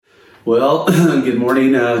Well, good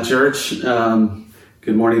morning, church.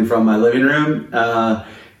 Good morning from my living room. I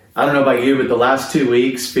don't know about you, but the last 2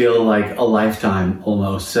 weeks feel like a lifetime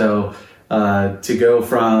almost. So to go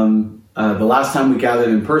from the last time we gathered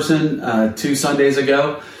in person 2 Sundays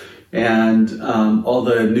ago, and all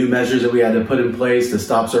the new measures that we had to put in place to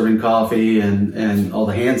stop serving coffee and all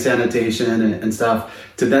the hand sanitation and stuff,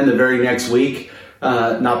 to then the very next week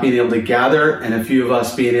not being able to gather, and a few of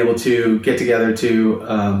us being able to get together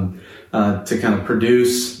to kind of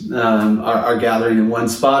produce our gathering in one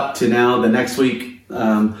spot, to now the next week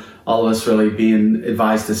all of us really being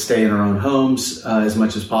advised to stay in our own homes as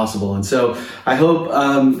much as possible. And so I hope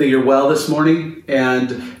that you're well this morning,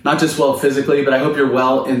 and not just well physically, but I hope you're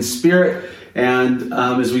well in spirit. And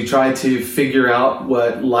as we try to figure out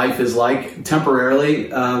what life is like temporarily,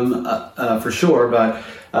 for sure, but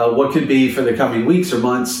what could be for the coming weeks or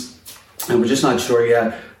months, and we're just not sure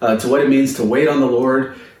yet, to what it means to wait on the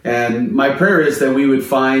Lord. And my prayer is that we would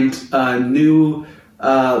find new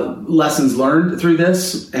lessons learned through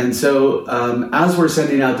this. And so as we're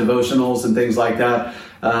sending out devotionals and things like that,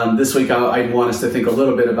 this week I want us to think a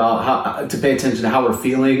little bit about how to pay attention to how we're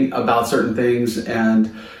feeling about certain things,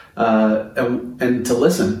 and to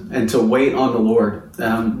listen and to wait on the Lord.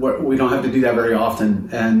 We don't have to do that very often,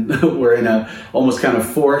 and we're in a almost kind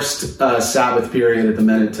of forced Sabbath period at the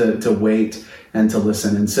minute to wait and to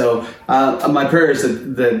listen. And so my prayer is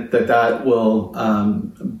that will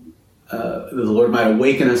the Lord might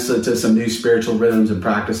awaken us to some new spiritual rhythms and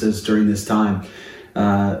practices during this time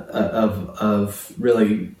of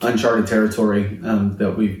really uncharted territory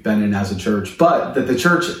that we've been in as a church, but that the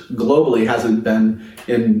church globally has been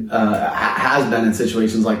in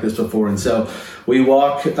situations like this before. And so we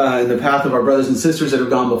walk in the path of our brothers and sisters that have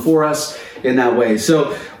gone before us in that way.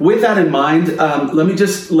 So with that in mind, let me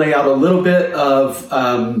just lay out a little bit of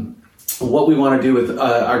what we want to do with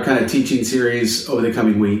our kind of teaching series over the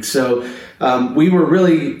coming weeks. So we were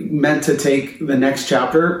really meant to take the next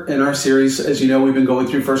chapter in our series. As you know, we've been going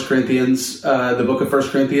through 1 Corinthians, the book of 1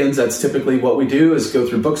 Corinthians. That's typically what we do, is go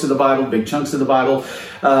through books of the Bible, big chunks of the Bible.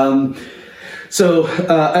 So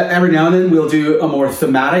every now and then we'll do a more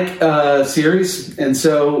thematic series. And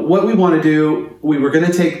so what we want to do, we were going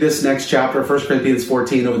to take this next chapter, 1 Corinthians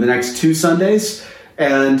 14, over the next 2 Sundays,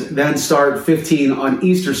 and then start 15 on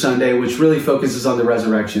Easter Sunday, which really focuses on the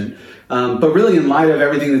resurrection. But really, in light of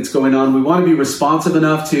everything that's going on, we want to be responsive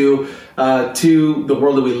enough to the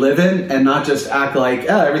world that we live in, and not just act like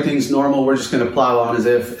everything's normal. We're just going to plow on as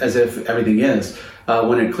if everything is,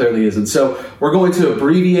 when it clearly isn't. So we're going to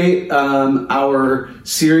abbreviate our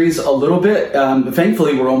series a little bit.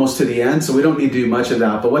 Thankfully, we're almost to the end, so we don't need to do much of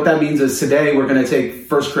that. But what that means is today we're going to take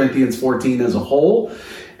 1 Corinthians 14 as a whole.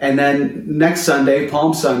 And then next Sunday,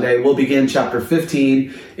 Palm Sunday, we'll begin chapter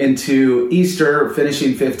 15 into Easter,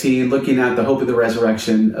 finishing 15, looking at the hope of the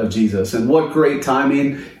resurrection of Jesus. And what great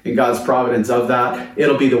timing in God's providence of that.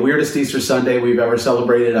 It'll be the weirdest Easter Sunday we've ever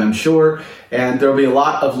celebrated, I'm sure. And there'll be a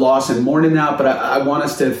lot of loss and mourning now, but I want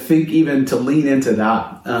us to think, even to lean into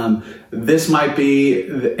that. This might be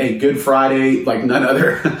a Good Friday like none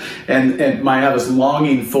other, and might have us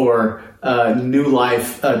longing for new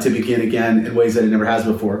life to begin again in ways that it never has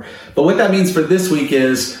before. But what that means for this week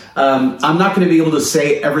is I'm not going to be able to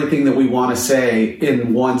say everything that we want to say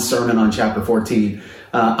in one sermon on chapter 14.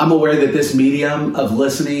 I'm aware that this medium of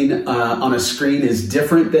listening on a screen is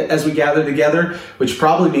different as we gather together, which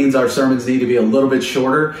probably means our sermons need to be a little bit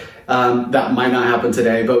shorter. That might not happen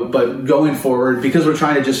today, but going forward, because we're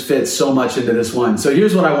trying to just fit so much into this one. So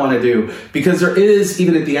here's what I want to do, because there is,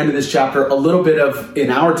 even at the end of this chapter, a little bit of, in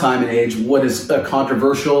our time and age, what is a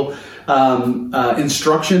controversial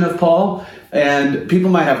instruction of Paul, and people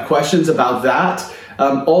might have questions about that.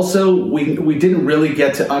 Also, we didn't really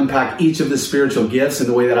get to unpack each of the spiritual gifts in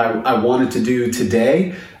the way that I wanted to do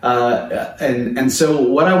today. And so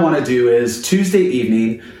what I want to do is Tuesday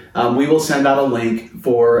evening, we will send out a link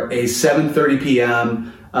for a 7:30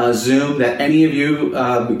 p.m. Zoom that any of you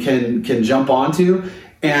can jump onto.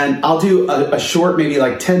 And I'll do a short, maybe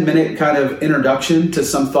like 10-minute kind of introduction to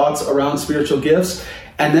some thoughts around spiritual gifts,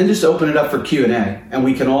 and then just open it up for Q&A. And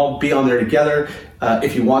we can all be on there together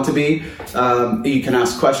if you want to be. You can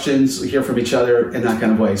ask questions, hear from each other in that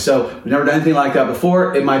kind of way. So we've never done anything like that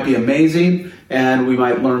before. It might be amazing, and we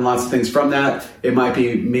might learn lots of things from that. It might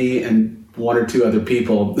be me and 1 or 2 other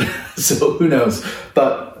people. So who knows?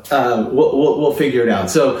 But we'll figure it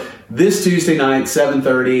out. So this Tuesday night,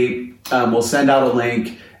 7:30, we'll send out a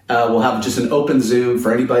link. We'll have just an open Zoom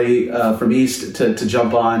for anybody from East to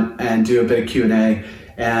jump on and do a bit of Q&A.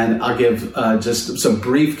 and I'll give just some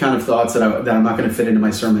brief kind of thoughts that I'm not going to fit into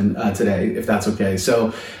my sermon today, if that's okay.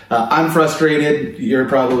 So I'm frustrated. You're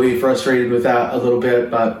probably frustrated with that a little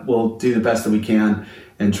bit, but we'll do the best that we can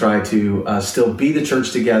and try to still be the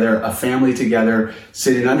church together, a family together,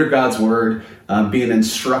 sitting under God's word, being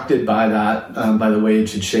instructed by that, by the way it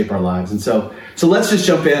should shape our lives. And so let's just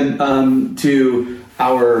jump in to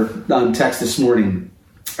our text this morning.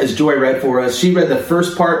 As Joy read for us, she read the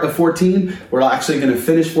first part of 14. We're actually going to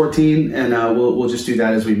finish 14, and we'll just do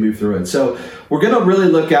that as we move through it. So we're going to really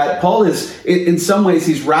look at, Paul is, in some ways,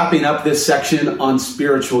 he's wrapping up this section on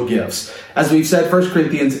spiritual gifts. As we've said, 1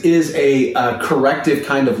 Corinthians is a corrective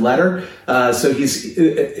kind of letter. So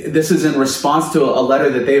this is in response to a letter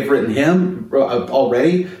that they've written him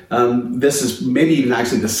already. This is maybe even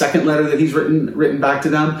actually the second letter that he's written back to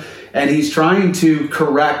them. And he's trying to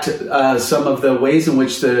correct some of the ways in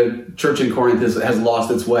which the church in Corinth has lost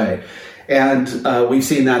its way. And we've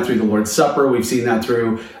seen that through the Lord's Supper. We've seen that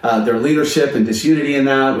through their leadership and disunity in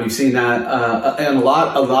that. We've seen that in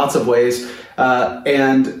lots of ways.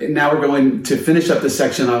 And now we're going to finish up this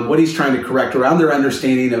section on what he's trying to correct around their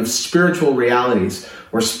understanding of spiritual realities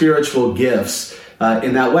or spiritual gifts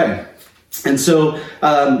in that way. And so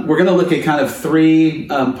we're going to look at kind of three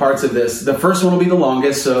parts of this. The first one will be the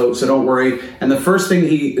longest, so don't worry. And the first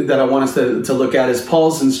thing that I want us to look at is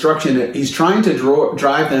Paul's instruction. He's trying to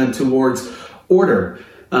drive them towards order,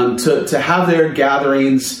 to have their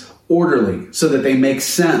gatherings orderly so that they make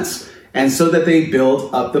sense and so that they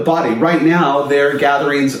build up the body. Right now, their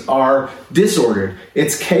gatherings are disordered.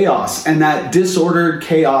 It's chaos, and that disordered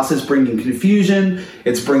chaos is bringing confusion.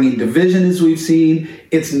 It's bringing division, as we've seen.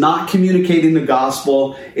 It's not communicating the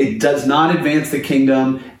gospel. It does not advance the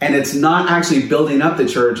kingdom, and it's not actually building up the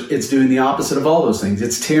church. It's doing the opposite of all those things.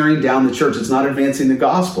 It's tearing down the church. It's not advancing the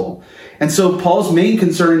gospel. And so Paul's main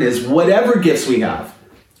concern is whatever gifts we have,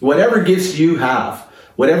 whatever gifts you have,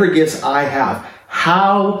 whatever gifts I have,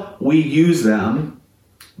 how we use them,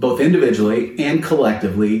 both individually and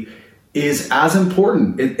collectively, is as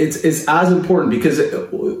important. It's as important because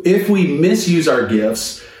if we misuse our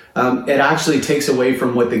gifts, it actually takes away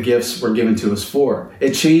from what the gifts were given to us for.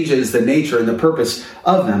 It changes the nature and the purpose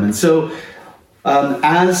of them. And so,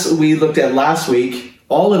 as we looked at last week,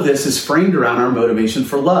 all of this is framed around our motivation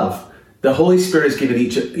for love. The Holy Spirit has given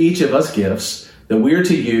each of us gifts that we are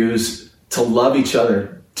to use to love each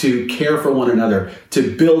other, to care for one another,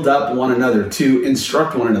 to build up one another, to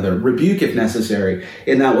instruct one another, rebuke if necessary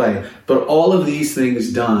in that way. But all of these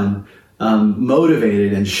things done,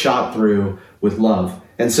 motivated and shot through with love.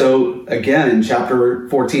 And so, again, in chapter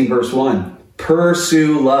 14, verse 1,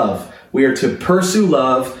 pursue love. We are to pursue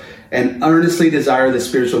love and earnestly desire the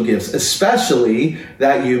spiritual gifts, especially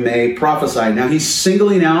that you may prophesy. Now, he's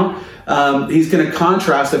singling out, he's going to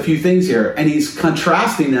contrast a few things here, and he's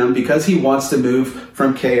contrasting them because he wants to move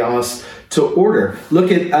from chaos to order.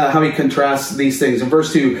 Look at how he contrasts these things. In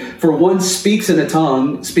verse 2, for one speaks in a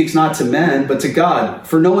tongue, speaks not to men, but to God,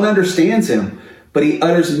 for no one understands him, but he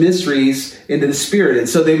utters mysteries into the Spirit. And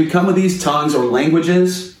so they would come with these tongues or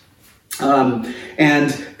languages,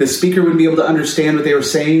 and the speaker wouldn't be able to understand what they were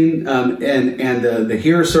saying, and the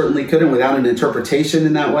hearer certainly couldn't without an interpretation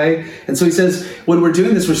in that way. And so he says, when we're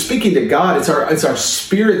doing this, we're speaking to God. It's our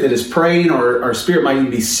spirit that is praying, or our spirit might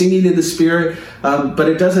even be singing in the Spirit, but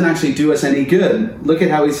it doesn't actually do us any good. Look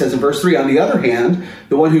at how he says in verse 3, on the other hand,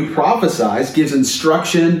 the one who prophesies gives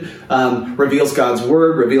instruction, reveals God's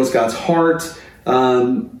word, reveals God's heart.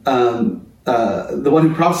 The one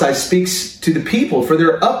who prophesies speaks to the people for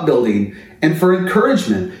their upbuilding and for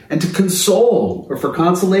encouragement and to console or for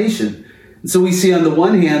consolation. And so we see on the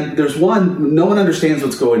one hand, no one understands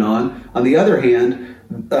what's going on. On the other hand,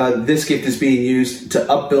 this gift is being used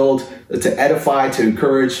to upbuild, to edify, to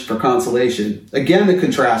encourage, for consolation. Again, the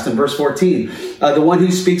contrast in verse 14. The one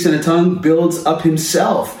who speaks in a tongue builds up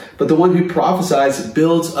himself, but the one who prophesies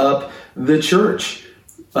builds up the church.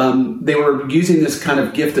 They were using this kind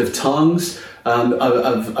of gift of tongues,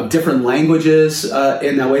 of different languages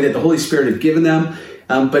in that way that the Holy Spirit had given them.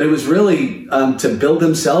 But it was really to build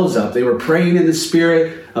themselves up. They were praying in the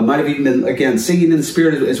Spirit, might have even been, again, singing in the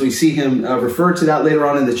Spirit as we see him refer to that later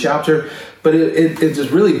on in the chapter. But it's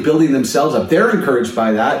just really building themselves up. They're encouraged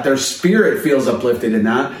by that. Their spirit feels uplifted in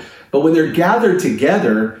that. But when they're gathered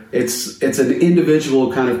together, it's an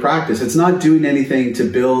individual kind of practice. It's not doing anything to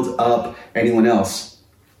build up anyone else.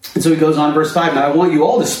 And so he goes on, verse 5, now I want you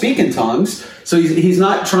all to speak in tongues. So he's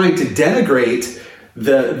not trying to denigrate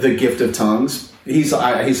the gift of tongues. He says,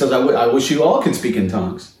 I wish you all could speak in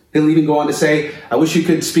tongues. He'll even go on to say, I wish you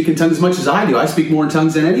could speak in tongues as much as I do. I speak more in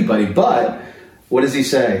tongues than anybody. But what does he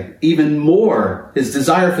say? Even more, his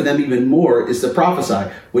desire for them even more is to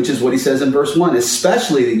prophesy, which is what he says in verse 1,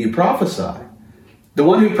 especially that you prophesy. The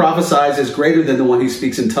one who prophesies is greater than the one who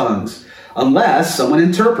speaks in tongues, unless someone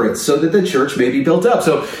interprets, so that the church may be built up.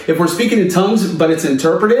 So if we're speaking in tongues, but it's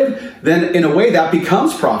interpreted, then in a way that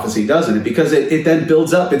becomes prophecy, doesn't it? Because it then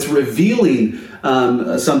builds up. It's revealing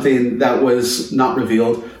something that was not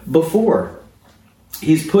revealed before.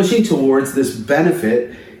 He's pushing towards this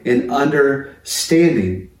benefit in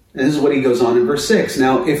understanding. And this is what he goes on in verse 6.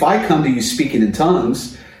 Now, if I come to you speaking in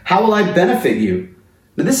tongues, how will I benefit you?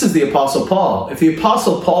 Now, this is the Apostle Paul. If the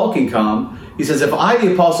Apostle Paul can come, he says, if I,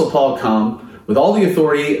 the Apostle Paul, come with all the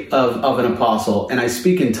authority of an apostle and I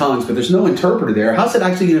speak in tongues, but there's no interpreter there, how's it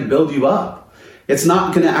actually going to build you up? It's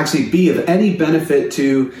not going to actually be of any benefit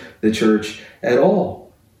to the church at all.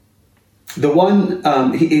 The one,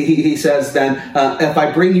 he says then, if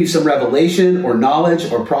I bring you some revelation or knowledge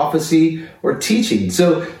or prophecy or teaching.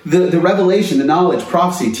 So the revelation, the knowledge,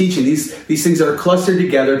 prophecy, teaching, these things that are clustered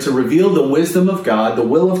together to reveal the wisdom of God, the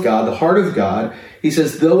will of God, the heart of God, he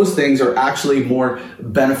says those things are actually more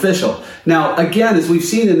beneficial. Now, again, as we've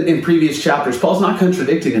seen in previous chapters, Paul's not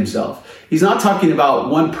contradicting himself. He's not talking about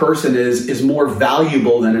one person is more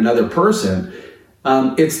valuable than another person.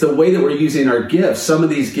 It's the way that we're using our gifts. Some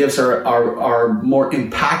of these gifts are more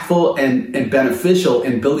impactful and beneficial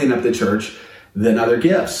in building up the church than other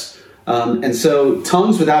gifts. And so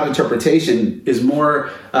tongues without interpretation is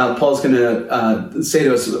more, Paul's going to say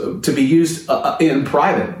to us, to be used in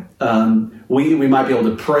private. We might be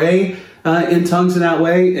able to pray in tongues in that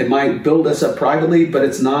way. It might build us up privately, but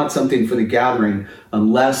it's not something for the gathering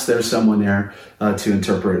unless there's someone there to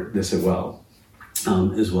interpret this as well.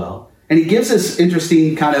 And he gives this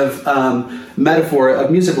interesting kind of metaphor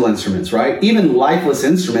of musical instruments, right? Even lifeless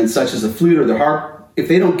instruments such as the flute or the harp, if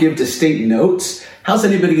they don't give distinct notes, how's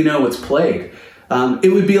anybody going to know what's played?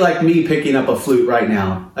 It would be like me picking up a flute right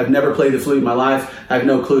now. I've never played the flute in my life. I have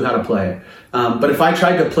no clue how to play it. But if I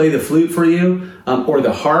tried to play the flute for you, or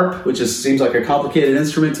the harp, which seems like a complicated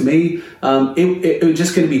instrument to me, it's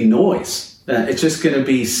just going to be noise. It's just going to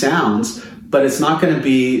be sounds, but it's not going to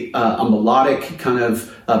be a melodic kind of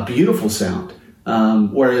beautiful sound.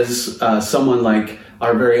 Whereas someone like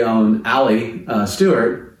our very own Allie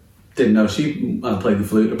Stewart didn't know she played the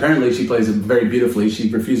flute. Apparently she plays it very beautifully. She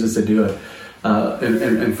refuses to do it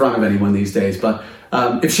in front of anyone these days. But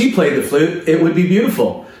if she played the flute, it would be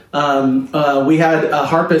beautiful. We had a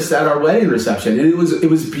harpist at our wedding reception, and it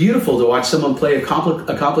was beautiful to watch someone play a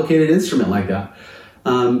complicated instrument like that.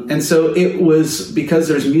 And so it was because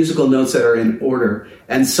there's musical notes that are in order,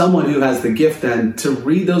 and someone who has the gift then to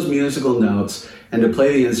read those musical notes and to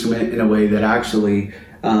play the instrument in a way that actually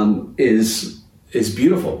is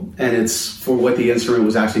beautiful, and it's for what the instrument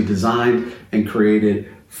was actually designed and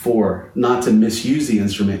created for, not to misuse the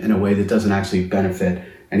instrument in a way that doesn't actually benefit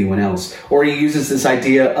anyone else. Or he uses this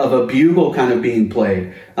idea of a bugle kind of being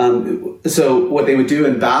played. So what they would do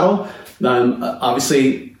in battle,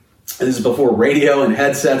 obviously, this is before radio and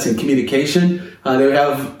headsets and communication, they would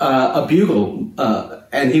have a bugle,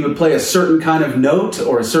 and he would play a certain kind of note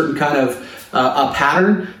or a certain kind of a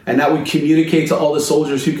pattern, and that would communicate to all the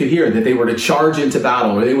soldiers who could hear that they were to charge into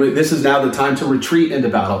battle, or this is now the time to retreat into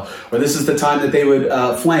battle, or this is the time that they would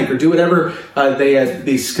flank, or do whatever they had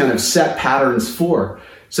these kind of set patterns for.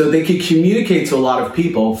 So they could communicate to a lot of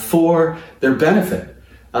people for their benefit.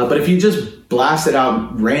 But if you just blasted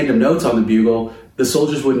out random notes on the bugle, the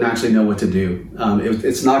soldiers wouldn't actually know what to do.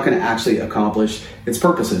 It's not going to actually accomplish its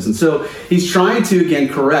purposes. And so he's trying to, again,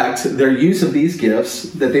 correct their use of these gifts,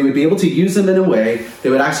 that they would be able to use them in a way that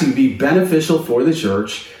would actually be beneficial for the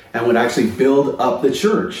church and would actually build up the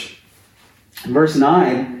church. Verse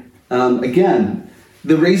 9, again,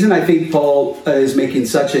 the reason I think Paul is making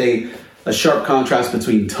such a sharp contrast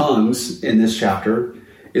between tongues in this chapter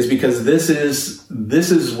is because this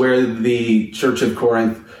is where the church of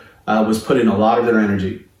Corinth was putting a lot of their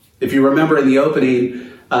energy. If you remember in the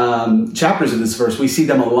opening chapters of this verse, we see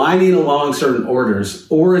them aligning along certain orders.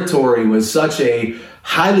 Oratory was such a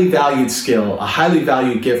highly valued skill, a highly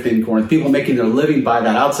valued gift in Corinth, people making their living by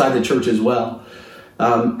that outside the church as well.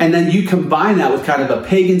 And then you combine that with kind of a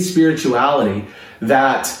pagan spirituality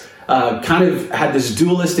that kind of had this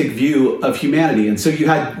dualistic view of humanity. And so you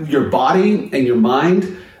had your body and your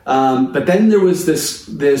mind, but then there was this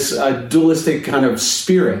dualistic kind of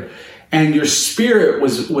spirit, and your spirit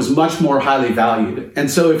was much more highly valued. And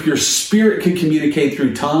so if your spirit could communicate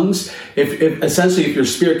through tongues, if your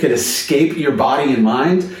spirit could escape your body and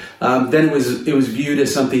mind, then it was viewed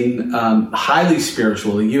as something highly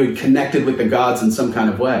spiritual. You had connected with the gods in some kind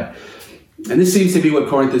of way. And this seems to be what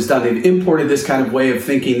Corinth has done. They've imported this kind of way of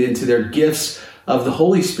thinking into their gifts of the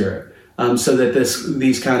Holy Spirit, so that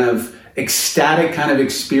these kind of ecstatic kind of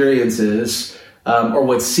experiences, or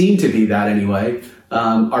what seem to be that anyway,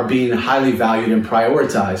 are being highly valued and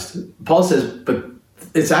prioritized. Paul says, but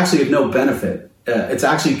it's actually of no benefit. It's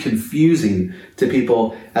actually confusing to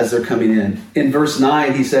people as they're coming in. In verse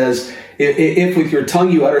 9, he says, if with your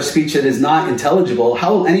tongue you utter speech that is not intelligible,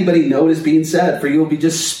 how will anybody know it is being said? For you will be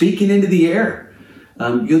just speaking into the air.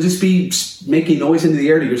 You'll just be making noise into the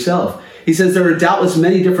air to yourself. He says, there are doubtless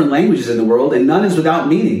many different languages in the world, and none is without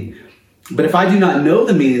meaning. But if I do not know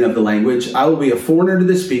the meaning of the language, I will be a foreigner to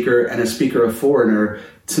the speaker, and a speaker a foreigner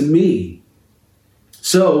to me.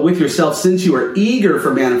 So with yourself, since you are eager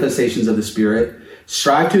for manifestations of the Spirit,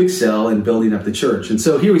 strive to excel in building up the church. And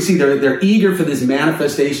so here we see they're eager for these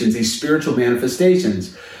manifestations, these spiritual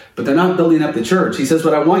manifestations, but they're not building up the church. He says,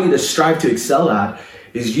 what I want you to strive to excel at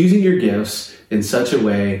is using your gifts in such a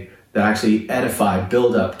way that actually edify,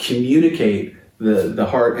 build up, communicate the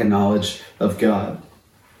heart and knowledge of God.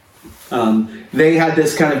 They had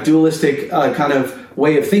this kind of dualistic kind of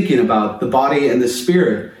way of thinking about the body and the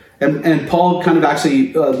spirit. And Paul kind of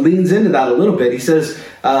actually leans into that a little bit. He says,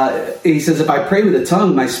 if I pray with the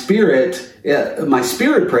tongue, my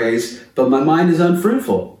spirit prays, but my mind is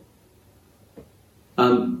unfruitful.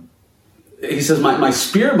 He says, my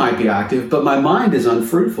spirit might be active, but my mind is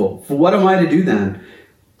unfruitful. What am I to do then?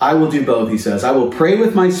 I will do both, he says. I will pray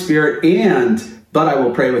with my spirit, but I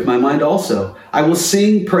will pray with my mind also. I will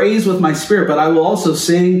sing praise with my spirit, but I will also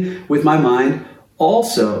sing with my mind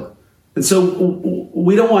also. And so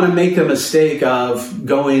we don't want to make a mistake of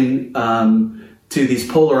going to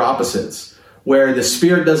these polar opposites where the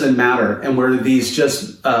spirit doesn't matter and where these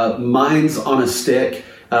just minds on a stick.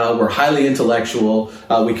 We're highly intellectual.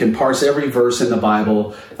 We can parse every verse in the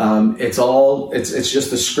Bible. It's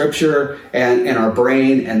just the scripture and our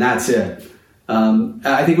brain, and that's it.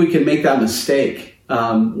 I think we can make that mistake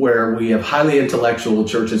where we have highly intellectual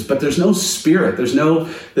churches, but there's no spirit.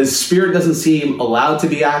 The spirit doesn't seem allowed to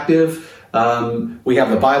be active. We have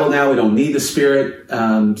the Bible now. We don't need the Spirit.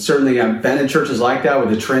 Certainly I've been in churches like that where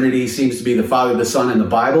the Trinity seems to be the Father, the Son, and the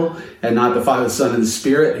Bible, and not the Father, the Son, and the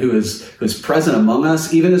Spirit who is present among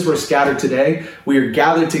us. Even as we're scattered today, we are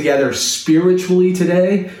gathered together spiritually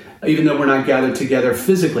today, even though we're not gathered together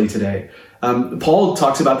physically today. Paul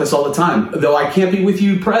talks about this all the time. Though I can't be with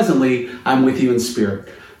you presently, I'm with you in spirit.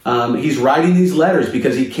 He's writing these letters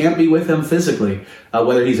because he can't be with them physically,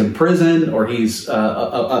 whether he's in prison or he's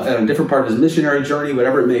at a different part of his missionary journey,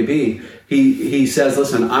 whatever it may be. He says,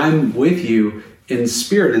 listen, I'm with you in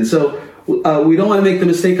spirit. And so we don't want to make the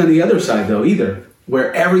mistake on the other side, though, either,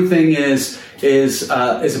 where everything is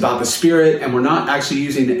about the Spirit, and we're not actually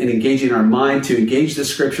using and engaging our mind to engage the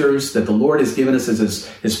scriptures that the Lord has given us as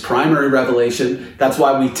his primary revelation. That's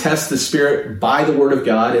why we test the Spirit by the Word of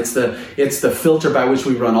God. It's the filter by which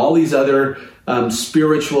we run all these other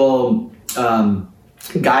spiritual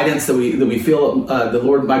guidance that we feel the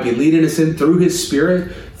Lord might be leading us in through His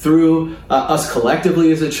Spirit, through us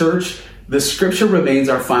collectively as a church. The Scripture remains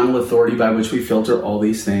our final authority by which we filter all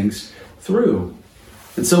these things through.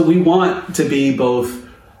 And so we want to be both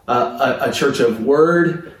a church of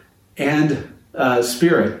word and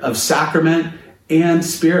spirit, of sacrament and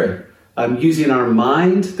spirit, using our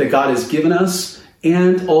mind that God has given us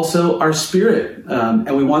and also our spirit.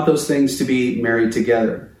 And we want those things to be married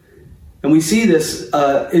together. And we see this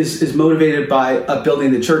is motivated by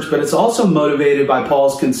building the church, but it's also motivated by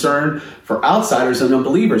Paul's concern for outsiders and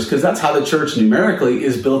unbelievers, because that's how the church numerically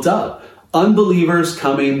is built up. Unbelievers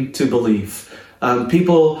coming to belief.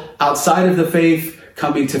 People outside of the faith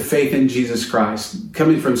coming to faith in Jesus Christ,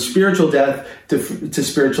 coming from spiritual death to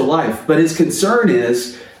spiritual life. But his concern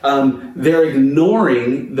is they're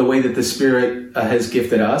ignoring the way that the Spirit has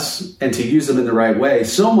gifted us and to use them in the right way,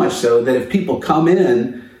 so much so that if people come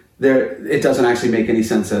in, it doesn't actually make any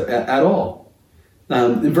sense at all.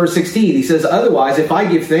 In verse 16, he says, otherwise,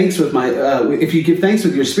 if you give thanks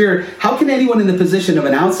with your spirit, how can anyone in the position of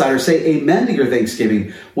an outsider say amen to your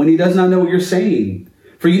thanksgiving when he does not know what you're saying?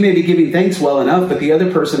 For you may be giving thanks well enough, but the other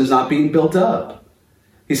person is not being built up.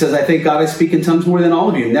 He says, I thank God I speak in tongues more than all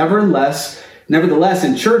of you. Nevertheless,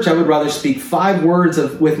 in church, I would rather speak 5 words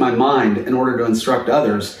with my mind in order to instruct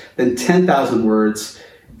others than 10,000 words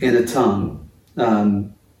in a tongue.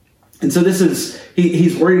 And so this is,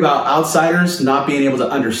 he's worried about outsiders not being able to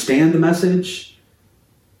understand the message.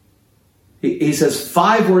 He says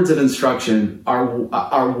 5 words of instruction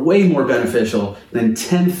are way more beneficial than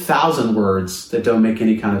 10,000 words that don't make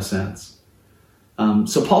any kind of sense.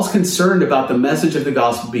 So Paul's concerned about the message of the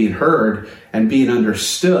gospel being heard and being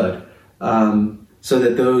understood, so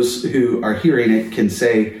that those who are hearing it can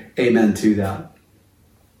say amen to that.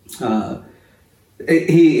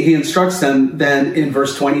 he instructs them then in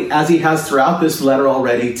verse 20, as he has throughout this letter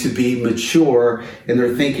already, to be mature in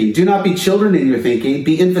their thinking. Do not be children in your thinking,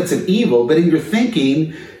 be infants of evil, but in your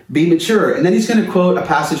thinking, be mature. And then he's going to quote a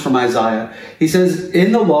passage from Isaiah. He says,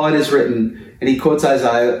 in the law it is written, and he quotes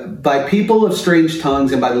Isaiah, by people of strange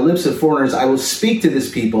tongues and by the lips of foreigners I will speak to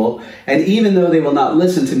this people, and even though they will not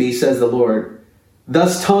listen to me, says the Lord.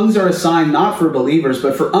 Thus tongues are a sign not for believers,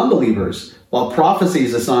 but for unbelievers, while prophecy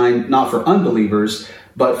is a sign not for unbelievers,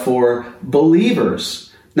 but for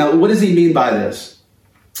believers. Now, what does he mean by this?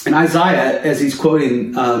 In Isaiah, as he's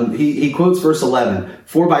quoting, he quotes verse 11,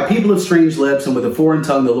 for by people of strange lips and with a foreign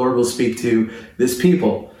tongue the Lord will speak to this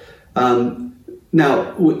people.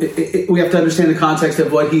 Now, we have to understand the context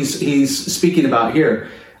of what he's speaking about here.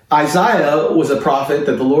 Isaiah was a prophet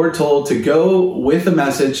that the Lord told to go with a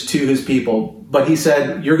message to his people. But he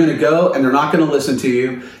said, you're going to go and they're not going to listen to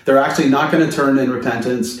you. They're actually not going to turn in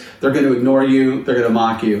repentance. They're going to ignore you. They're going to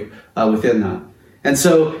mock you within that. And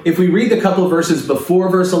so if we read the couple of verses before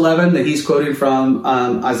verse 11 that he's quoting from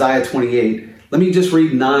Isaiah 28, let me just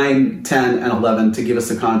read 9, 10, and 11 to give us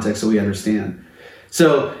the context so we understand.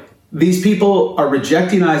 So these people are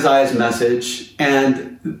rejecting Isaiah's message,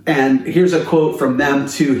 and here's a quote from them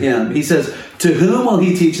to him. He says, to whom will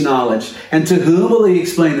he teach knowledge? And to whom will he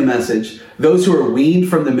explain the message? Those who are weaned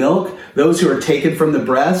from the milk? Those who are taken from the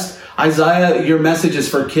breast? Isaiah, your message is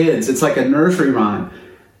for kids. It's like a nursery rhyme.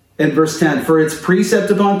 In verse 10, for it's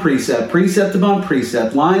precept upon precept, precept upon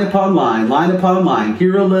precept, line upon line, line upon line,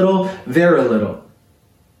 here a little, there a little.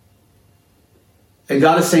 And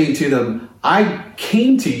God is saying to them, I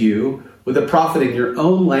came to you with a prophet in your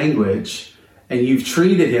own language, and you've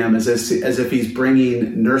treated him as if he's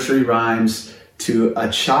bringing nursery rhymes to a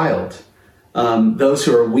child. Those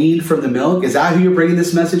who are weaned from the milk, is that who you're bringing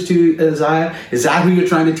this message to, Isaiah? Is that who you're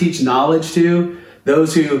trying to teach knowledge to?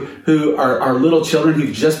 Those who are little children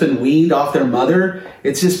who've just been weaned off their mother?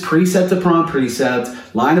 It's just precept upon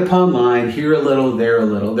precept, line upon line, here a little, there a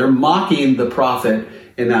little. They're mocking the prophet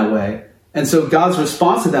in that way. And so God's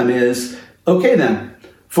response to them is, okay then,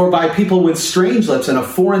 for by people with strange lips and a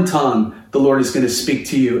foreign tongue, the Lord is going to speak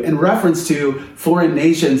to you. In reference to foreign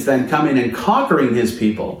nations then coming and conquering his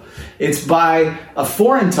people. It's by a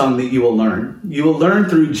foreign tongue that you will learn. You will learn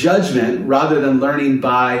through judgment rather than learning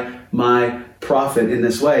by my prophet in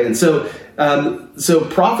this way. And so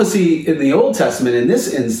prophecy in the Old Testament in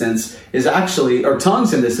this instance is actually, or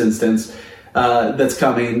tongues in this instance that's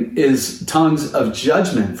coming, is tongues of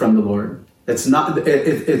judgment from the Lord. It's not.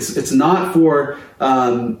 It's not for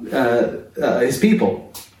his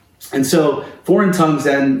people, and so foreign tongues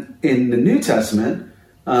then in the New Testament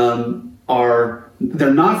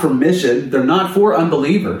they're not for mission. They're not for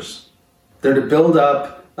unbelievers. They're to build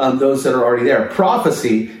up those that are already there.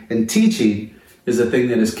 Prophecy and teaching is the thing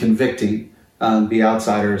that is convicting the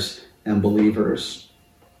outsiders and believers.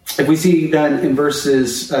 If we see then in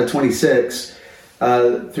verses 26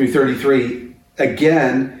 through 33,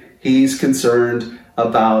 again, he's concerned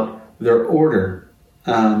about their order.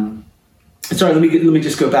 Let me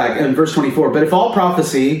just go back. In verse 24, but if all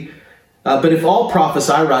prophesy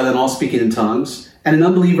rather than all speaking in tongues, and an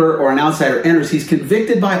unbeliever or an outsider enters, he's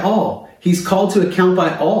convicted by all. He's called to account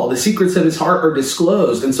by all. The secrets of his heart are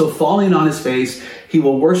disclosed. And so falling on his face, he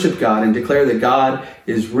will worship God and declare that God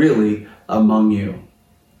is really among you.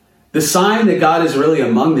 The sign that God is really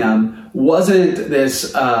among them wasn't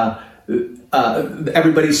this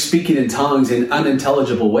everybody speaking in tongues in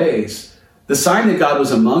unintelligible ways. The sign that God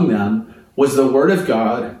was among them was the word of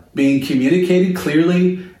God being communicated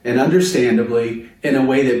clearly and understandably in a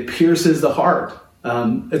way that pierces the heart.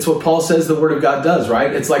 It's what Paul says the word of God does,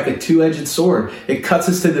 right? It's like a two-edged sword. It cuts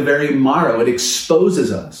us to the very marrow. It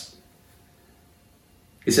exposes us.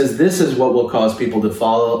 He says this is what will cause people to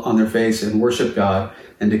fall on their face and worship God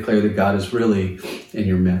and declare that God is really in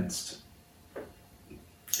your midst.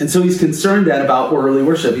 And so he's concerned then about orderly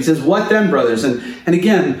worship. He says, what then, brothers? And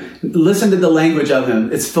again, listen to the language of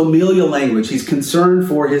him. It's familial language. He's concerned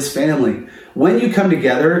for his family. When you come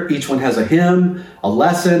together, each one has a hymn, a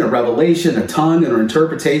lesson, a revelation, a tongue, and an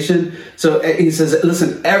interpretation. So he says,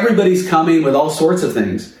 listen, everybody's coming with all sorts of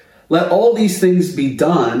things. Let all these things be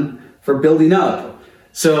done for building up.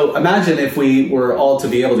 So imagine if we were all to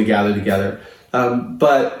be able to gather together.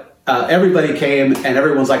 But everybody came and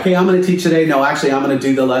everyone's like, hey, I'm going to teach today. No, actually, I'm going to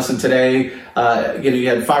do the lesson today. You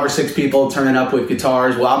had 5 or 6 people turning up with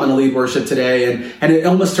guitars. Well, I'm going to lead worship today. And it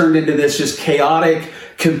almost turned into this just chaotic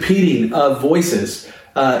competing of voices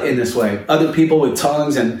in this way. Other people with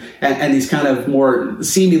tongues and these kind of more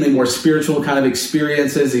seemingly more spiritual kind of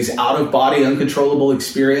experiences, these out of body, uncontrollable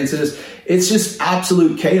experiences. It's just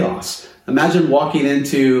absolute chaos. Imagine walking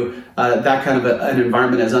into that kind of an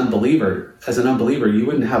environment as an unbeliever. You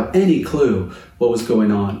wouldn't have any clue what was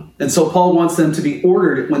going on. And so Paul wants them to be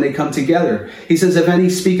ordered when they come together. He says, if any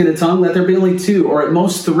speak in a tongue, let there be only 2 or at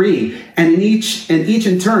most 3, and each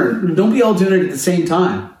in turn. Don't be all doing it at the same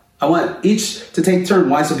time. I want each to take turn.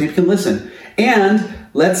 Why? So people can listen. And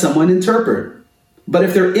let someone interpret. But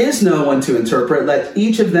if there is no one to interpret, let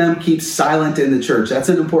each of them keep silent in the church. That's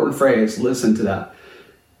an important phrase. Listen to that.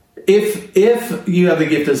 If you have the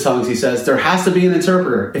gift of tongues, he says, there has to be an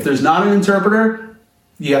interpreter. If there's not an interpreter,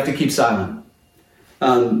 you have to keep silent.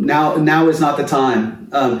 Now is not the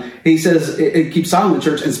time. He says, keep silent in the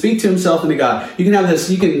church and speak to himself and to God. You can have this,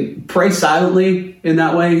 you can pray silently in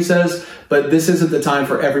that way, he says, but this isn't the time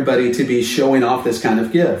for everybody to be showing off this kind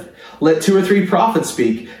of gift. Let 2 or 3 prophets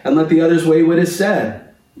speak and let the others weigh what is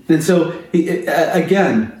said. And so,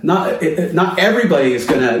 again, not everybody is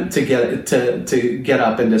going to get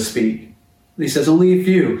up and to speak. He says only a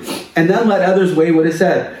few. And then let others weigh what is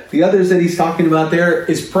said. The others that he's talking about there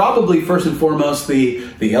is probably first and foremost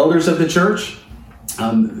the elders of the church,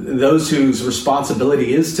 those whose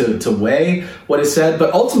responsibility is to weigh what is said.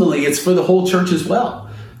 But ultimately, it's for the whole church as well.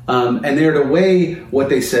 And they're to weigh what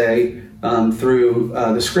they say through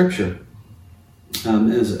the Scripture,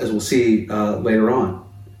 as we'll see later on.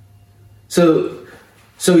 So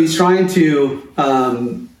he's trying to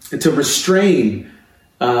restrain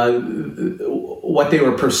what they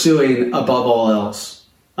were pursuing above all else,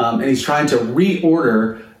 and he's trying to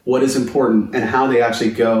reorder what is important and how they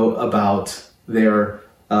actually go about their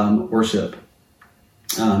worship.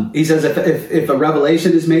 He says, if a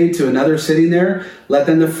revelation is made to another sitting there, let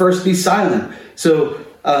them the first be silent. So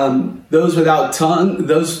those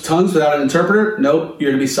tongues without an interpreter, nope,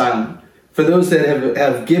 you're to be silent. For those that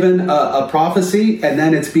have given a prophecy and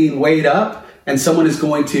then it's being weighed up and someone is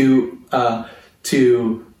going to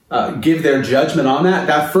give their judgment on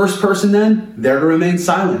that first person then, they're to remain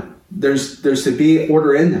silent. There's to be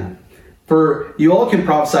order in that. For you all can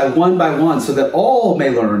prophesy one by one so that all may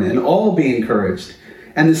learn and all be encouraged.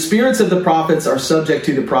 And the spirits of the prophets are subject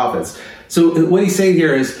to the prophets. So what he's saying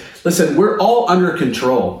here is, listen, we're all under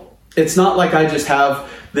control. It's not like I just have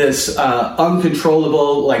this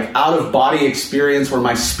uncontrollable, like out-of-body experience where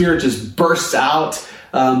my spirit just bursts out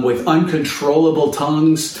with uncontrollable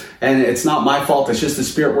tongues, and it's not my fault. It's just the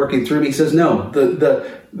Spirit working through me. He says, no,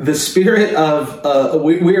 the spirit of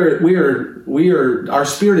our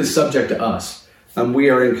spirit is subject to us. We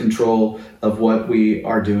are in control of what we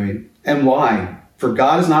are doing. And why? For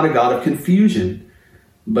God is not a God of confusion,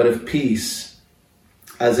 but of peace,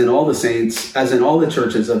 as in all the saints, as in all the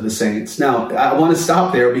churches of the saints. Now, I want to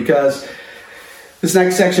stop there because this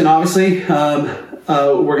next section, obviously,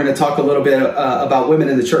 we're going to talk a little bit about women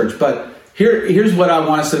in the church. But here's what I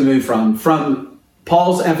want us to move from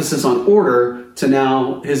Paul's emphasis on order to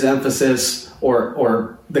now his emphasis,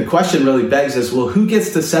 or the question really begs is, well, who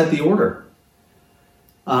gets to set the order?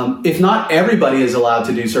 If not everybody is allowed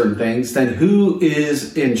to do certain things, then who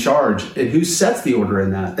is in charge and who sets the order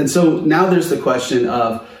in that? And so now there's the question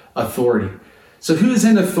of authority. So who's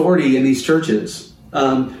in authority in these churches?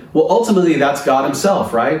 Well, ultimately, that's God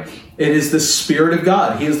himself, right? It is the Spirit of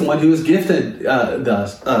God. He is the one who has gifted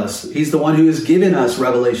us. He's the one who has given us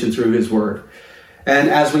revelation through his word. And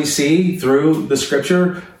as we see through the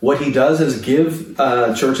Scripture, what he does is give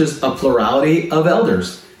churches a plurality of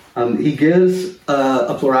elders. He gives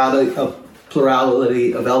a plurality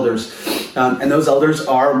of elders, and those elders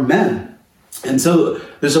are men. And so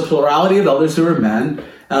there's a plurality of elders who are men,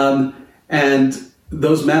 and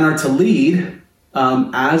those men are to lead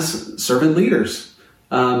as servant leaders.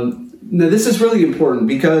 Now, this is really important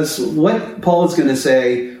because what Paul is going to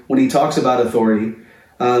say when he talks about authority,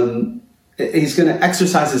 he's going to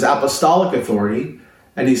exercise his apostolic authority,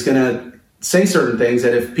 and he's going to say certain things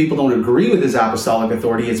that if people don't agree with his apostolic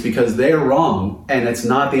authority, it's because they're wrong, and it's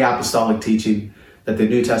not the apostolic teaching that the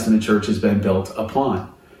New Testament church has been built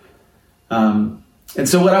upon. And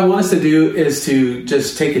so what I want us to do is to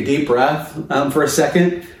just take a deep breath for a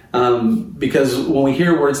second, because when we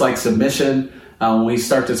hear words like submission, when we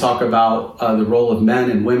start to talk about the role of men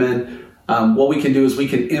and women, what we can do is we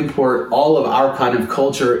can import all of our kind of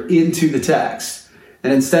culture into the text.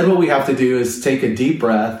 And instead what we have to do is take a deep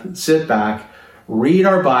breath, sit back, read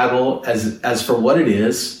our Bible as for what it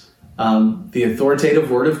is, the authoritative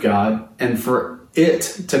Word of God, and for it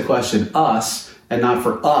to question us and not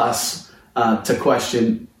for us to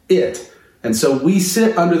question it. And so we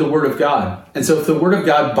sit under the Word of God. And so if the Word of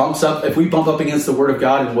God if we bump up against the Word of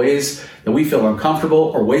God in ways that we feel uncomfortable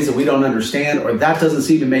or ways that we don't understand or that doesn't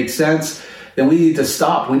seem to make sense, then we need to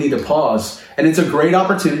stop. We need to pause. And it's a great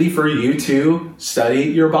opportunity for you to study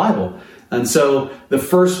your Bible. And so the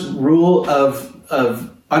first rule of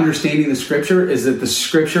understanding the Scripture is that the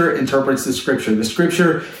Scripture interprets the Scripture. The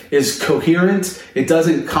Scripture is coherent. It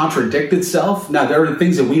doesn't contradict itself. Now, there are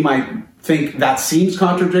things that we might think that seems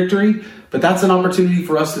contradictory, but that's an opportunity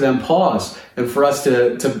for us to then pause and for us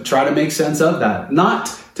to try to make sense of that.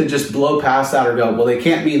 Not to just blow past that or go, well, they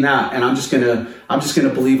can't mean that, and I'm just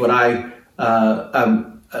gonna believe what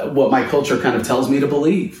what my culture kind of tells me to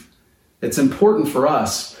believe. It's important for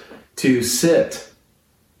us to sit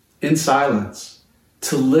in silence,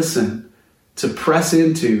 to listen, to press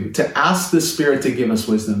into, to ask the Spirit to give us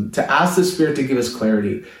wisdom, to ask the Spirit to give us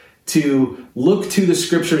clarity, to look to the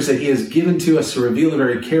Scriptures that He has given to us to reveal the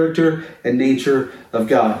very character and nature of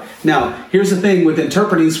God. Now, here's the thing with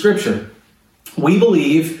interpreting Scripture. We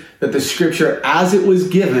believe that the Scripture as it was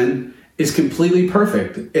given is completely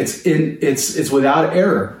perfect. It's without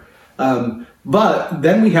error. But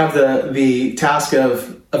then we have the task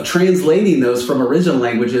of translating those from original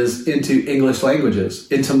languages into English languages,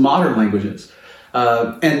 into modern languages.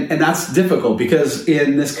 And that's difficult because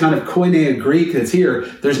in this kind of Koine Greek that's here,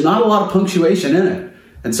 there's not a lot of punctuation in it.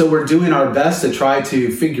 And so we're doing our best to try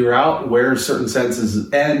to figure out where certain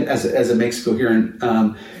sentences end as it makes coherent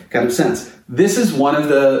kind of sense. This is one of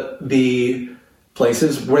the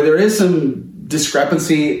places where there is some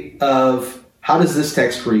discrepancy of how does this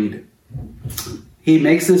text read? He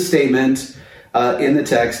makes this statement in the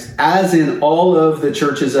text, as in all of the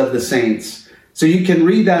churches of the saints. So you can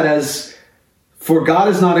read that as, for God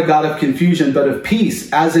is not a God of confusion, but of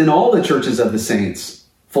peace, as in all the churches of the saints.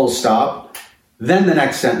 Full stop. Then the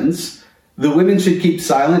next sentence, the women should keep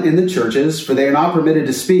silent in the churches, for they are not permitted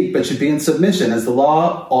to speak, but should be in submission, as the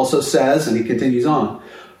law also says, and he continues on.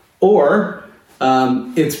 Or,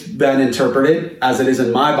 it's been interpreted, as it is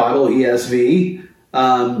in my Bible, ESV,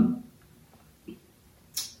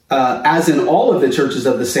 as in all of the churches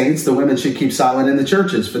of the saints, the women should keep silent in the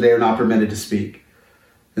churches, for they are not permitted to speak.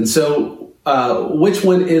 And so, which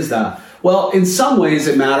one is that? Well, in some ways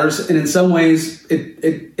it matters, and in some ways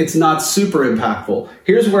it's not super impactful.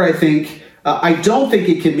 Here's where I think, I don't think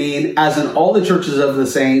it can mean, as in all the churches of the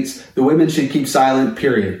saints, the women should keep silent,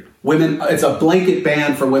 period. Women, it's a blanket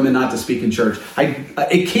ban for women not to speak in church.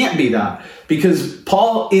 It can't be that, because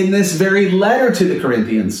Paul, in this very letter to the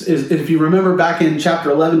Corinthians, if you remember back in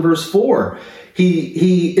chapter 11, verse 4,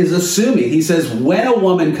 he is assuming, he says, when a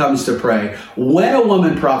woman comes to pray, when a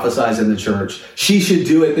woman prophesies in the church, she should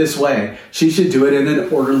do it this way. She should do it in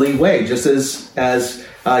an orderly way, just as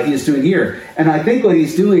he is doing here. And I think what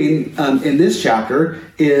he's doing in this chapter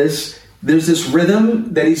is there's this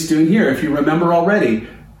rhythm that he's doing here. If you remember already,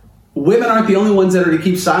 women aren't the only ones that are to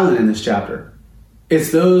keep silent in this chapter.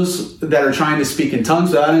 It's those that are trying to speak in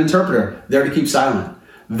tongues without an interpreter. They're to keep silent.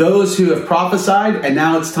 Those who have prophesied, and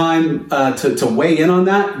now it's time to weigh in on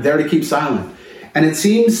that, they're to keep silent. And it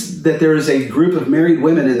seems that there is a group of married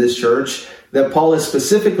women in this church that Paul is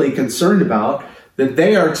specifically concerned about, that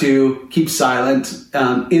they are to keep silent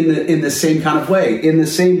in the same kind of way, in the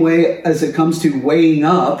same way as it comes to weighing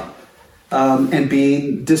up and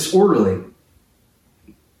being disorderly.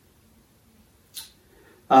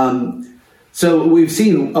 So we've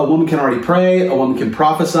seen a woman can already pray, a woman can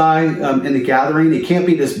prophesy in the gathering. It can't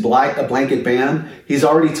be this a blanket ban. He's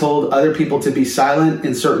already told other people to be silent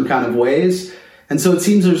in certain kind of ways. And so it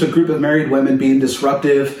seems there's a group of married women being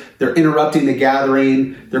disruptive. They're interrupting the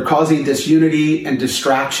gathering. They're causing disunity and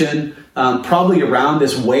distraction, probably around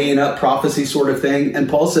this weighing up prophecy sort of thing. And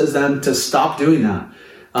Paul says them to stop doing that.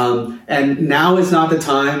 And now is not the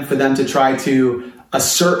time for them to try to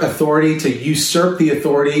assert authority, to usurp the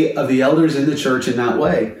authority of the elders in the church in that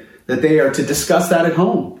way, that they are to discuss that at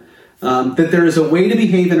home, that there is a way to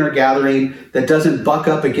behave in our gathering that doesn't buck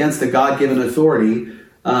up against the God-given authority,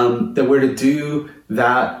 that we're to do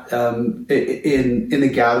that in the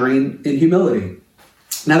gathering in humility.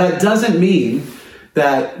 Now, that doesn't mean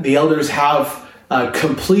that the elders have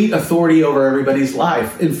complete authority over everybody's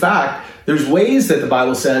life. In fact, there's ways that the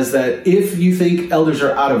Bible says that if you think elders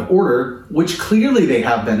are out of order, which clearly they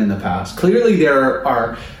have been in the past, clearly there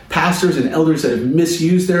are pastors and elders that have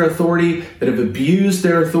misused their authority, that have abused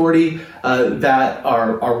their authority, that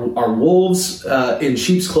are wolves in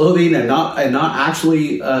sheep's clothing and not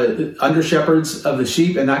actually under shepherds of the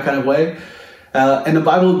sheep in that kind of way. And the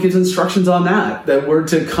Bible gives instructions on that we're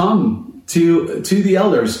to come to the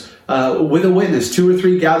elders with a witness, 2 or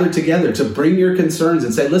 3 gathered together, to bring your concerns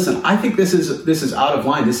and say, listen, I think this is out of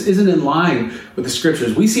line. This isn't in line with the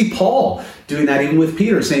scriptures. We see Paul doing that even with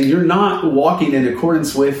Peter, saying you're not walking in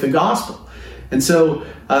accordance with the gospel. And so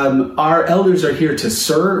our elders are here to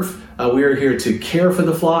serve. We are here to care for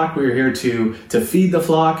the flock. We are here to feed the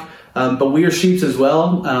flock. But we are sheep as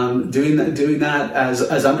well, doing that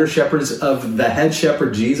as under shepherds of the head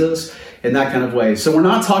shepherd, Jesus, in that kind of way. So we're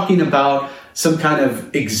not talking about some kind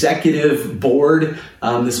of executive board,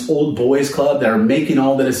 this old boys club that are making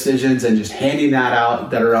all the decisions and just handing that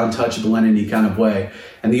out that are untouchable in any kind of way.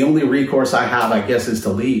 And the only recourse I have, I guess, is to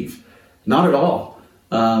leave. Not at all.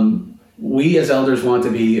 We as elders want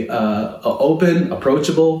to be open,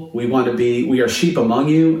 approachable. We are sheep among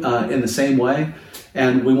you in the same way.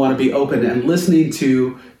 And we want to be open and listening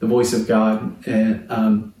to the voice of God,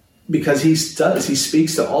 and because He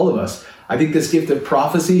speaks to all of us. I think this gift of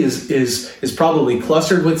prophecy is probably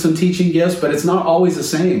clustered with some teaching gifts, but it's not always the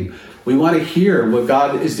same. We want to hear what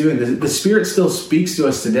God is doing. The Spirit still speaks to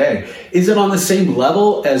us today. Is it on the same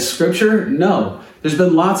level as Scripture? No. There's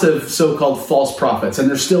been lots of so-called false prophets, and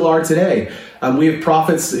there still are today. We have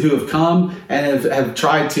prophets who have come and have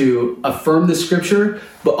tried to affirm the Scripture,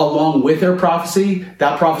 but along with their prophecy,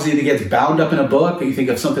 that prophecy that gets bound up in a book. You think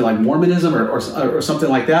of something like Mormonism or something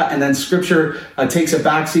like that, and then Scripture takes a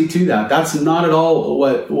backseat to that. That's not at all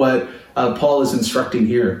what Paul is instructing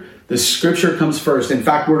here. The Scripture comes first. In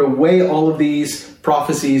fact, we're to weigh all of these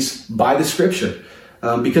prophecies by the Scripture.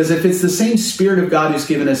 Because if it's the same Spirit of God who's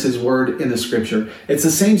given us His Word in the Scripture, it's the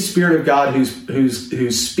same Spirit of God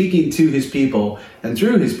who's speaking to His people and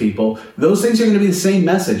through His people, those things are going to be the same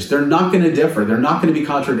message. They're not going to differ. They're not going to be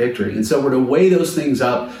contradictory. And so we're to weigh those things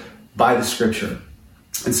up by the Scripture.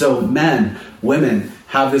 And so men, women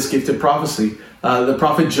have this gift of prophecy. The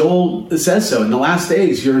prophet Joel says so. In the last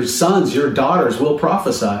days, your sons, your daughters will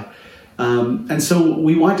prophesy. And so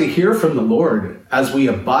we want to hear from the Lord as we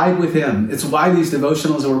abide with Him. It's why these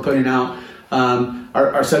devotionals that we're putting out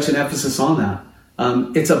are such an emphasis on that.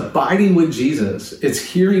 It's abiding with Jesus. It's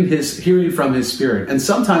hearing from His Spirit. And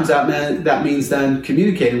sometimes that means then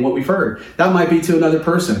communicating what we've heard. That might be to another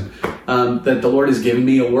person, that the Lord has given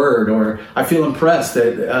me a word, or I feel impressed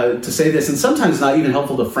that to say this. And sometimes it's not even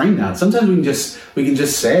helpful to frame that. Sometimes we can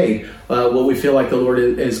just say what we feel like the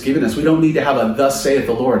Lord has given us. We don't need to have a "Thus saith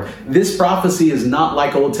the Lord." This prophecy is not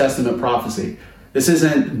like Old Testament prophecy. This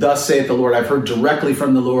isn't "Thus saith the Lord." I've heard directly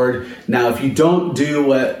from the Lord. Now, if you don't do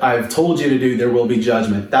what I've told you to do, there will be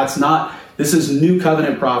judgment. This is new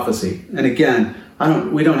covenant prophecy. And again,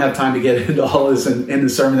 we don't have time to get into all this in the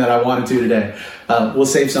sermon that I wanted to today. We'll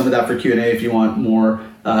save some of that for Q&A if you want more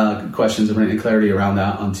questions and clarity around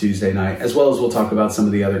that on Tuesday night, as well as we'll talk about some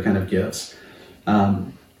of the other kind of gifts.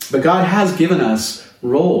 But God has given us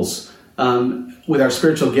roles with our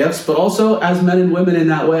spiritual gifts, but also as men and women in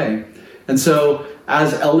that way. And so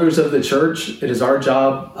as elders of the church, it is our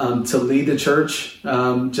job to lead the church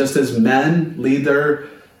just as men lead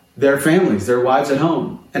their families, their wives at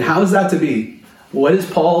home. And how is that to be? What is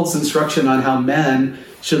Paul's instruction on how men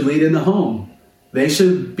should lead in the home? They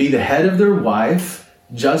should be the head of their wife,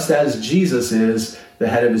 just as Jesus is the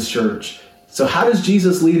head of His church. So how does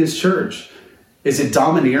Jesus lead His church? Is it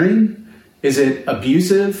domineering? Is it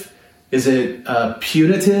abusive? Is it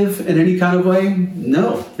punitive in any kind of way?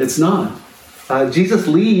 No, it's not. Jesus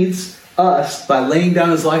leads us by laying down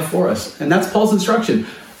His life for us. And that's Paul's instruction.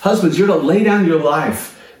 Husbands, you're to lay down your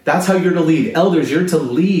life. That's how you're to lead. Elders, you're to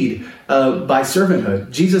lead by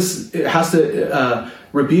servanthood. Jesus has to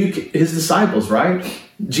rebuke His disciples, right?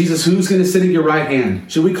 Jesus, who's going to sit at your right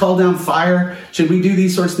hand? Should we call down fire? Should we do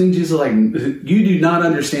these sorts of things? Jesus is like, you do not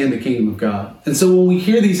understand the kingdom of God. And so when we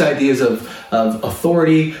hear these ideas of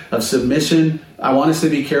authority, of submission, I want us to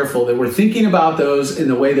be careful that we're thinking about those in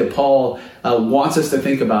the way that Paul wants us to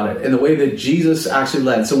think about it, in the way that Jesus actually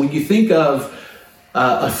led. So when you think of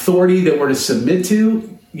authority that we're to submit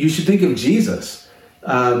to, you should think of Jesus.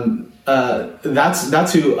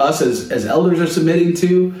 That's who us as elders are submitting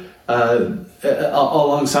to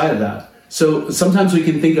alongside of that. So sometimes we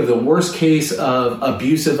can think of the worst case of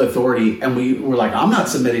abusive authority, and we're like, I'm not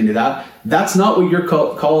submitting to that. That's not what you're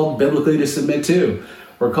called biblically to submit to.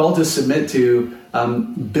 We're called to submit to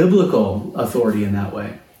biblical authority in that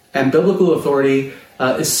way. And biblical authority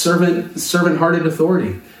is servant-hearted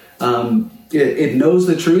authority. It knows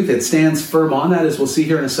the truth. It stands firm on that, as we'll see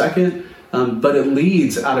here in a second. But it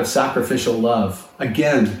leads out of sacrificial love.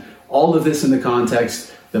 Again, all of this in the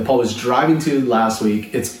context that Paul was driving to last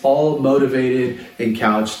week. It's all motivated and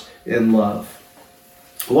couched in love.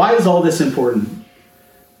 Why is all this important?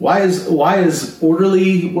 Why is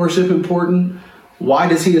orderly worship important? Why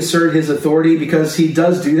does he assert his authority? Because he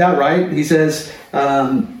does do that, right? He says,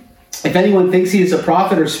 if anyone thinks he is a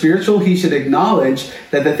prophet or spiritual, he should acknowledge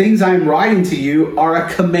that the things I am writing to you are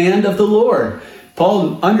a command of the Lord.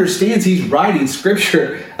 Paul understands he's writing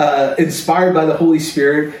scripture inspired by the Holy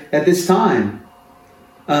Spirit at this time.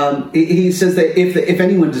 he says that if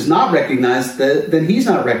anyone does not recognize, then he's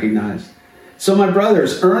not recognized. So my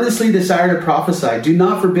brothers, earnestly desire to prophesy. Do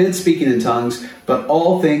not forbid speaking in tongues, but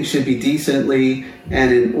all things should be decently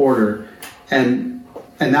and in order. And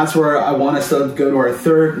that's where I want us to go to our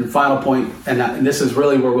third and final point, and this is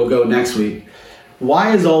really where we'll go next week.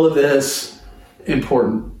 Why is all of this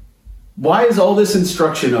important? Why is all this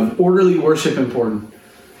instruction of orderly worship important?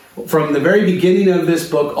 From the very beginning of this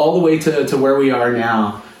book all the way to where we are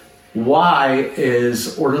now, why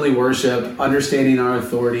is orderly worship, understanding our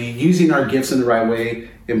authority, using our gifts in the right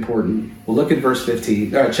way important? We'll look at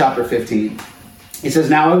chapter 15. He says,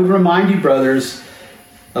 now I would remind you, brothers,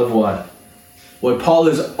 of what? What Paul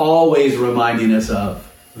is always reminding us of,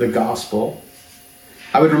 the gospel.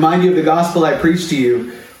 I would remind you of the gospel I preached to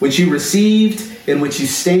you, which you received, in which you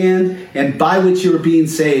stand, and by which you are being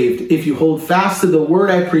saved, if you hold fast to the word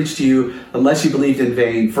I preached to you, unless you believed in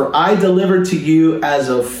vain. For I delivered to you as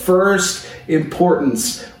of first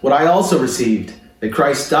importance what I also received, that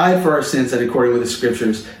Christ died for our sins in accordance with the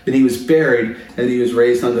Scriptures, that he was buried, and he was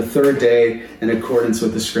raised on the third day in accordance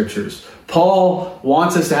with the Scriptures. Paul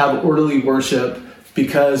wants us to have orderly worship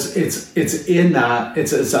because it's in that,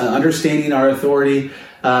 it's understanding our authority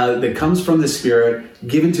that comes from the Spirit,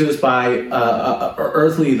 given to us by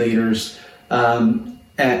earthly leaders, and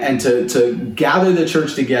to gather the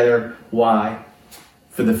church together. Why?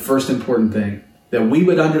 For the first important thing, that we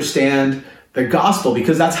would understand the gospel,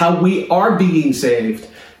 because that's how we are being saved.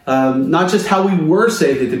 Not just how we were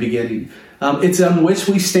saved at the beginning. It's on which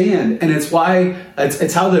we stand, and it's why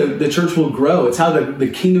it's how the church will grow. It's how the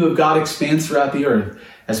kingdom of God expands throughout the earth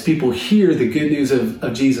as people hear the good news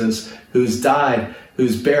of Jesus, who's died,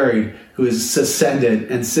 who's buried, who is ascended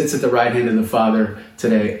and sits at the right hand of the Father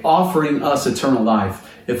today, offering us eternal life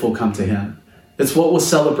if we'll come to him. It's what we'll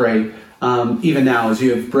celebrate even now as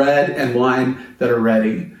you have bread and wine that are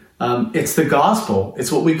ready. It's the gospel.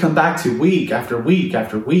 It's what we come back to week after week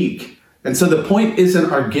after week. And so the point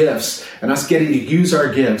isn't our gifts and us getting to use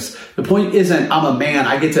our gifts. The point isn't I'm a man,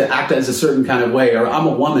 I get to act as a certain kind of way, or I'm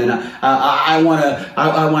a woman, I want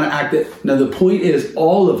to act it. No, the point is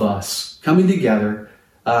all of us coming together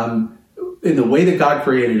in the way that God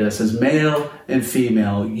created us as male and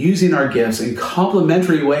female, using our gifts in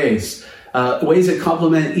complementary ways, ways that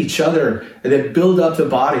complement each other, that build up the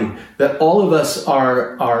body, that all of us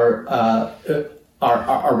are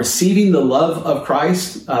receiving the love of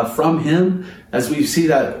Christ from him, as we see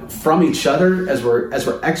that from each other, as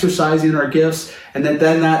we're exercising our gifts, and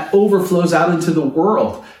then that overflows out into the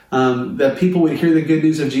world, that people would hear the good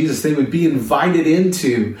news of Jesus. They would be invited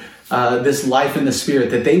into this life in the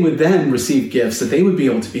Spirit, that they would then receive gifts, that they would be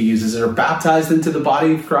able to be used as they're baptized into the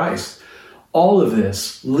body of Christ. All of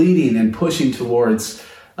this leading and pushing towards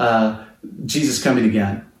Jesus coming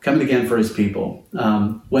again for his people.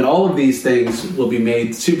 When all of these things will be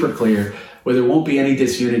made super clear, where there won't be any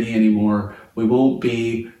disunity anymore, we won't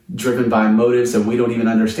be driven by motives that we don't even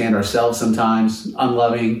understand ourselves sometimes,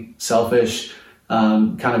 unloving, selfish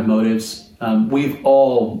kind of motives. We've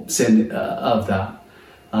all sinned of that.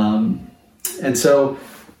 And so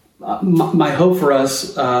my hope for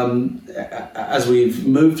us as we've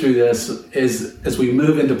moved through this is, as we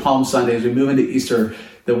move into Palm Sunday, as we move into Easter,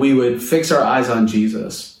 that we would fix our eyes on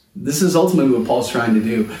Jesus. This is ultimately what Paul's trying to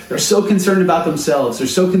do. They're so concerned about themselves. They're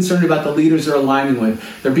so concerned about the leaders they're aligning with.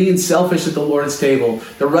 They're being selfish at the Lord's table.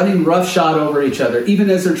 They're running roughshod over each other. Even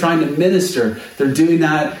as they're trying to minister, they're doing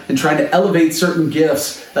that and trying to elevate certain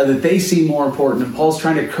gifts that they see more important. And Paul's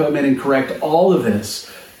trying to come in and correct all of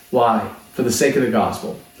this. Why? For the sake of the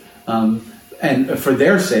gospel. And for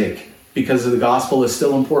their sake, because the gospel is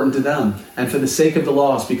still important to them. And for the sake of the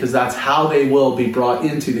lost, because that's how they will be brought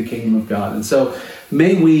into the kingdom of God. And so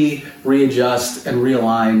may we readjust and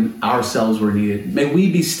realign ourselves where needed. May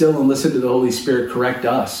we be still and listen to the Holy Spirit correct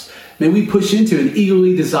us. May we push into and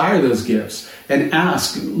eagerly desire those gifts and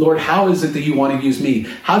ask, Lord, how is it that you want to use me?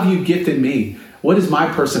 How have you gifted me? What is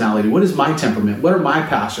my personality? What is my temperament? What are my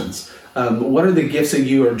passions? What are the gifts that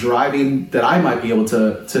you are driving that I might be able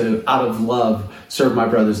to out of love, serve my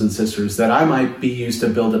brothers and sisters, that I might be used to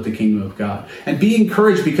build up the kingdom of God? And be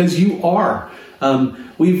encouraged, because you are.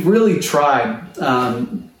 We've really tried,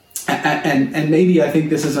 and maybe I think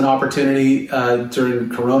this is an opportunity during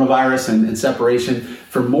coronavirus and separation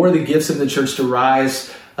for more of the gifts of the church to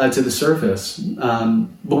rise to the surface.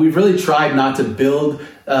 But we've really tried not to build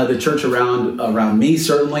the church around me,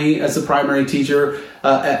 certainly as the primary teacher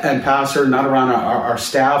and pastor, not around our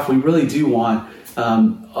staff. We really do want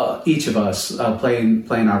each of us playing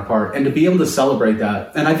our part, and to be able to celebrate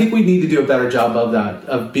that. And I think we need to do a better job of that,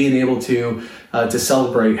 of being able to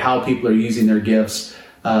celebrate how people are using their gifts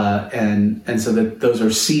and so that those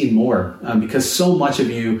are seen more, because so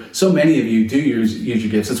many of you do use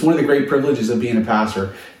your gifts. It's one of the great privileges of being a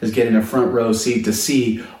pastor, is getting a front row seat to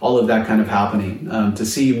see all of that kind of happening, to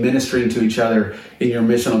see you ministering to each other in your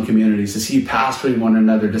missional communities, to see you pastoring one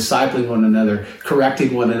another, discipling one another,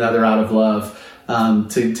 correcting one another out of love,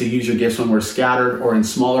 to use your gifts when we're scattered or in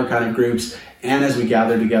smaller kind of groups, and as we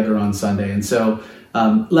gather together on Sunday. And so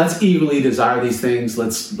let's eagerly desire these things.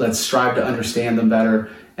 Let's strive to understand them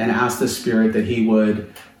better, and ask the Spirit that He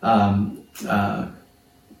would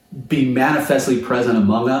be manifestly present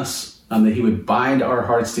among us, that He would bind our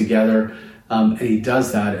hearts together, and He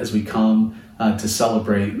does that as we come to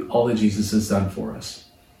celebrate all that Jesus has done for us.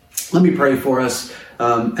 Let me pray for us,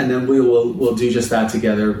 and then we'll do just that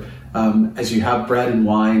together. As you have bread and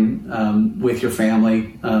wine with your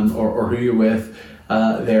family or who you're with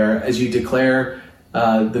there, as you declare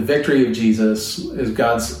the victory of Jesus, is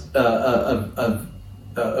God's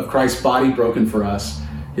of Christ's body broken for us,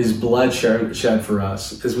 His blood shed for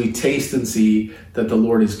us, as we taste and see that the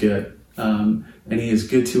Lord is good, and He is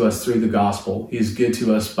good to us through the gospel. He is good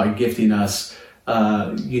to us by gifting us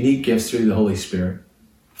unique gifts through the Holy Spirit.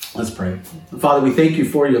 Let's pray. Father, we thank You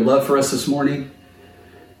for Your love for us this morning.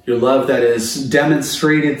 Your love that is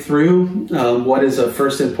demonstrated through what is of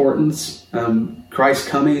first importance, Christ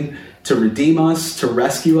coming to redeem us, to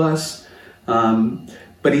rescue us.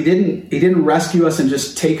 But He didn't rescue us and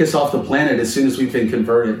just take us off the planet as soon as we've been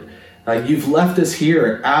converted. You've left us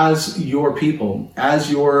here as Your people,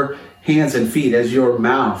 as Your hands and feet, as Your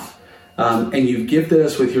mouth. And You've gifted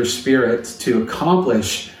us with Your Spirit to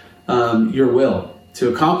accomplish Your will, to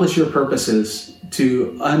accomplish Your purposes,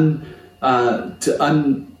 to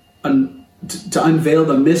unveil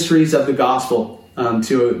the mysteries of the gospel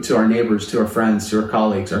to our neighbors, to our friends, to our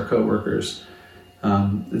colleagues, our co-workers.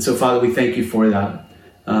 And so, Father, we thank You for that.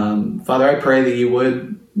 Father, I pray that You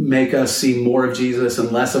would make us see more of Jesus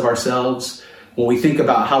and less of ourselves. When we think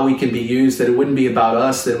about how we can be used, that it wouldn't be about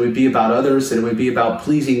us, that it would be about others, that it would be about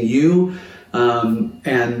pleasing You,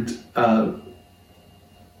 and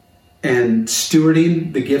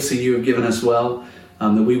stewarding the gifts that You have given us well,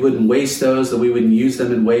 that we wouldn't waste those, that we wouldn't use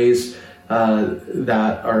them in ways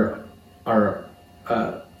that are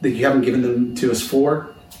that You haven't given them to us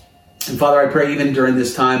for. And Father, I pray even during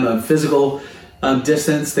this time of physical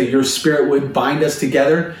distance, that Your Spirit would bind us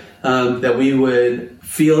together, that we would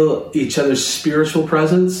feel each other's spiritual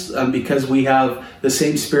presence because we have the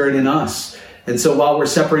same Spirit in us. And so while we're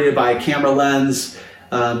separated by a camera lens,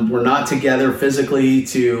 we're not together physically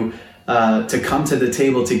to come to the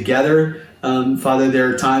table together. Father, there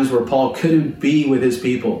are times where Paul couldn't be with his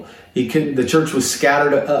people. The church was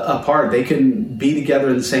scattered apart. They couldn't be together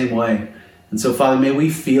in the same way. And so, Father, may we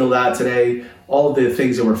feel that today, all of the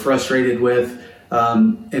things that we're frustrated with,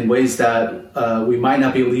 in ways that we might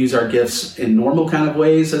not be able to use our gifts in normal kind of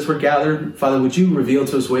ways as we're gathered. Father, would You reveal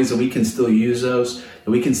to us ways that we can still use those,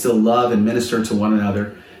 that we can still love and minister to one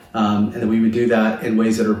another, and that we would do that in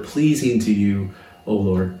ways that are pleasing to You, O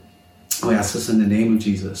Lord. We ask this in the name of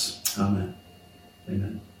Jesus. Amen.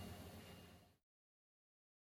 Amen.